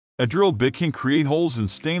A drill bit can create holes in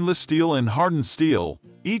stainless steel and hardened steel.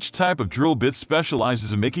 Each type of drill bit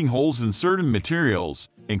specializes in making holes in certain materials,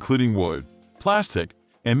 including wood, plastic,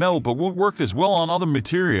 and metal, but won't work as well on other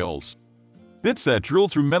materials. Bits that drill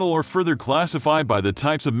through metal are further classified by the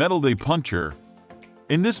types of metal they puncture.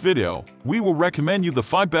 In this video, we will recommend you the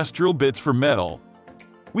 5 best drill bits for metal.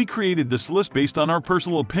 We created this list based on our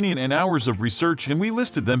personal opinion and hours of research, and we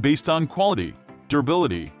listed them based on quality,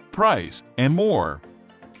 durability, price, and more.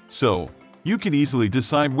 So, you can easily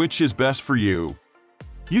decide which is best for you.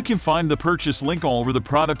 You can find the purchase link all over the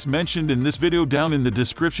products mentioned in this video down in the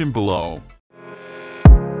description below.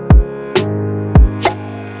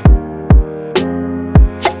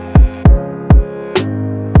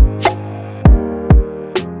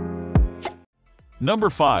 Number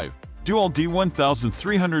 5. DEWALT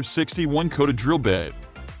D1361 Coated Drill Bit.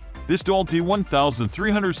 This DEWALT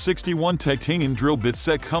D1361 titanium drill bit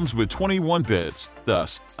set comes with 21 bits,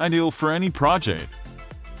 thus ideal for any project.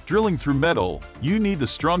 Drilling through metal, you need the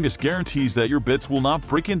strongest guarantees that your bits will not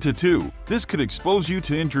break into two. This could expose you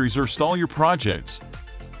to injuries or stall your projects.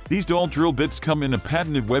 These DEWALT drill bits come in a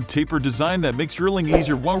patented web taper design that makes drilling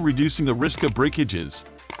easier while reducing the risk of breakages.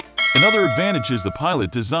 Another advantage is the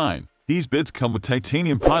pilot design. These bits come with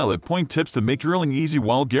titanium pilot point tips to make drilling easy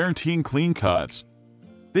while guaranteeing clean cuts.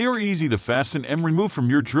 They are easy to fasten and remove from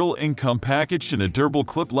your drill and come packaged in a durable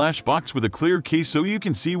clip lash box with a clear case so you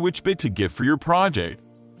can see which bit to get for your project.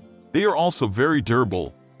 They are also very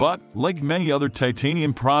durable, but, like many other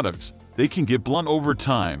titanium products, they can get blunt over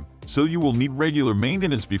time, so you will need regular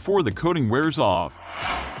maintenance before the coating wears off.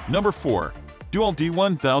 Number 4. DEWALT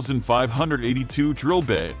D1582 Drill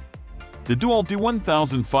Bit. The DEWALT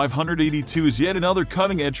D1582 is yet another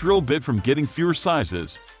cutting-edge drill bit from getting fewer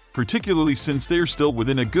sizes, particularly since they are still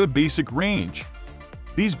within a good basic range.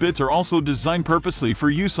 These bits are also designed purposely for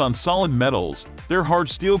use on solid metals, their hard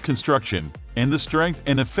steel construction, and the strength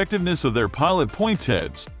and effectiveness of their pilot point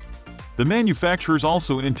tips. The manufacturers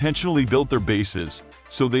also intentionally built their bases,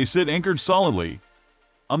 so they sit anchored solidly.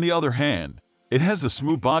 On the other hand, it has a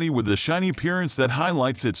smooth body with a shiny appearance that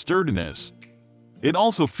highlights its sturdiness. It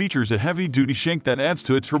also features a heavy-duty shank that adds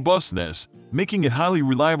to its robustness, making it highly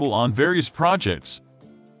reliable on various projects.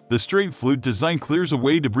 The straight flute design clears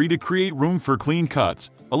away debris to create room for clean cuts,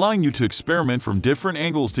 allowing you to experiment from different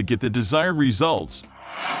angles to get the desired results.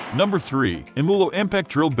 Number 3. Amoolo Impact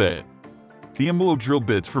Drill Bit. The Amoolo drill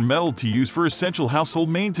bits for metal to use for essential household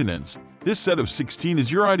maintenance. This set of 16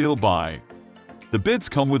 is your ideal buy. The bits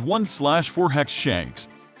come with 1/4 hex shanks,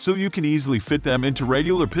 so you can easily fit them into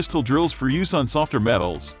regular pistol drills for use on softer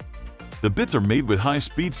metals. The bits are made with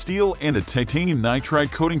high-speed steel and a titanium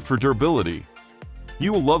nitride coating for durability.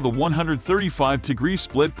 You will love the 135-degree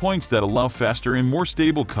split points that allow faster and more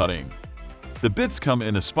stable cutting. The bits come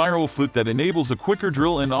in a spiral flute that enables a quicker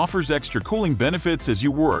drill and offers extra cooling benefits as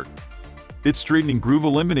you work. Its straightening groove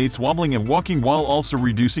eliminates wobbling and walking while also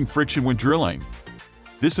reducing friction when drilling.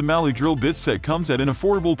 This Amoolo drill bit set comes at an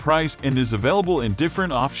affordable price and is available in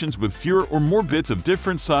different options with fewer or more bits of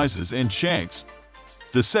different sizes and shanks.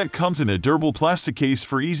 The set comes in a durable plastic case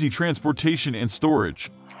for easy transportation and storage.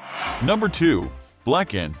 Number 2.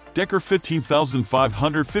 BLACK+DECKER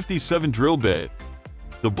 15557 Drill Bit.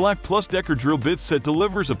 The BLACK+DECKER drill bit set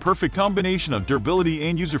delivers a perfect combination of durability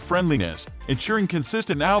and user-friendliness, ensuring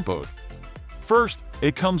consistent output. First,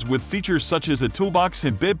 it comes with features such as a toolbox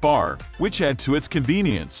and bit bar, which add to its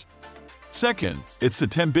convenience. Second, it's a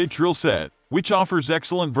 10-bit drill set, which offers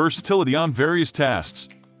excellent versatility on various tasks.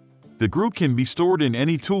 The group can be stored in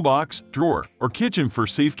any toolbox, drawer, or kitchen for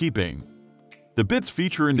safekeeping. The bits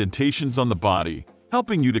feature indentations on the body,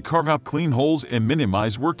 helping you to carve out clean holes and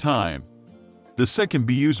minimize work time. The set can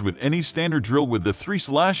be used with any standard drill with the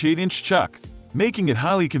 3/8-inch chuck, making it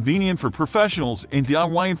highly convenient for professionals and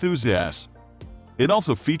DIY enthusiasts. It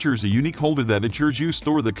also features a unique holder that ensures you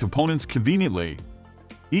store the components conveniently.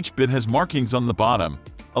 Each bit has markings on the bottom,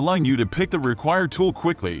 allowing you to pick the required tool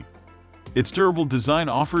quickly. Its durable design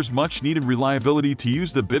offers much-needed reliability to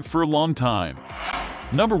use the bit for a long time.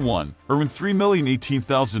 Number 1. IRWIN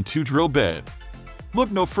 3018002 Drill Bit.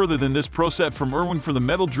 Look no further than this pro set from IRWIN for the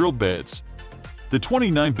metal drill bits. The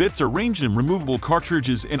 29 bits are arranged in removable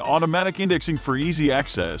cartridges and automatic indexing for easy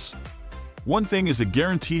access. One thing is a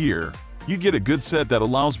guarantee here: you get a good set that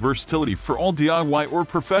allows versatility for all DIY or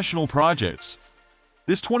professional projects.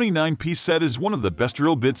 This 29-piece set is one of the best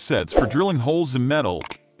drill bit sets for drilling holes in metal.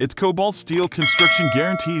 Its cobalt steel construction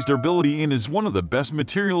guarantees durability and is one of the best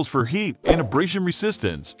materials for heat and abrasion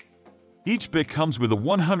resistance. Each bit comes with a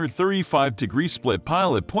 135-degree split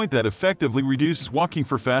pilot point that effectively reduces walking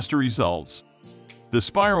for faster results. The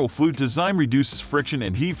spiral flute design reduces friction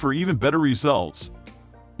and heat for even better results.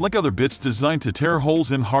 Like other bits designed to tear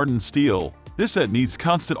holes in hardened steel, this set needs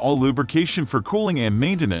constant oil lubrication for cooling and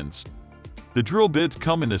maintenance. The drill bits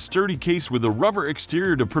come in a sturdy case with a rubber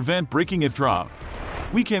exterior to prevent breaking if dropped.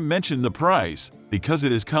 We can't mention the price, because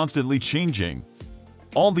it is constantly changing.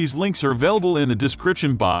 All these links are available in the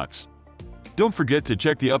description box. Don't forget to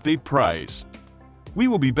check the update price. We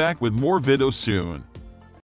will be back with more videos soon.